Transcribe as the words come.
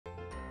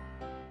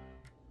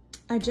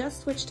I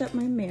just switched up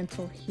my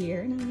mantle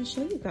here and I'm gonna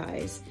show you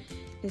guys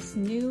this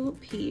new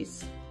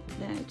piece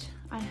that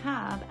I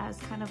have as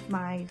kind of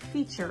my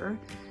feature.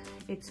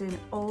 It's an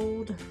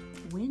old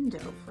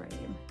window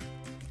frame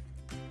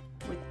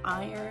with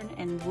iron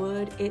and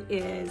wood. It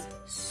is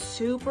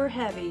super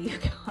heavy, you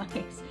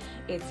guys.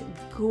 It's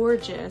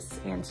gorgeous,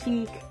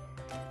 antique.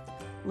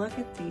 Look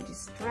at the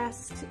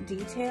distressed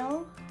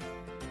detail.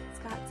 It's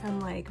got some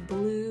like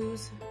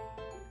blues.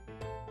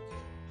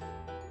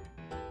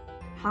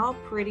 How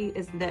pretty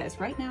is this?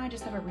 Right now I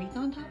just have a wreath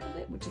on top of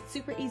it, which is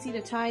super easy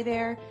to tie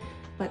there,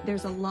 but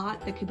there's a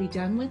lot that could be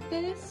done with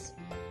this.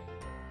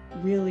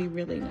 Really,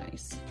 really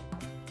nice.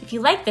 If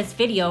you like this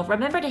video,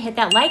 remember to hit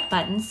that like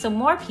button so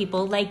more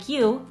people like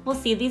you will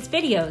see these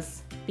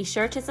videos. Be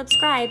sure to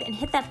subscribe and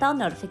hit that bell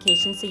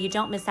notification so you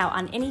don't miss out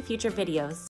on any future videos.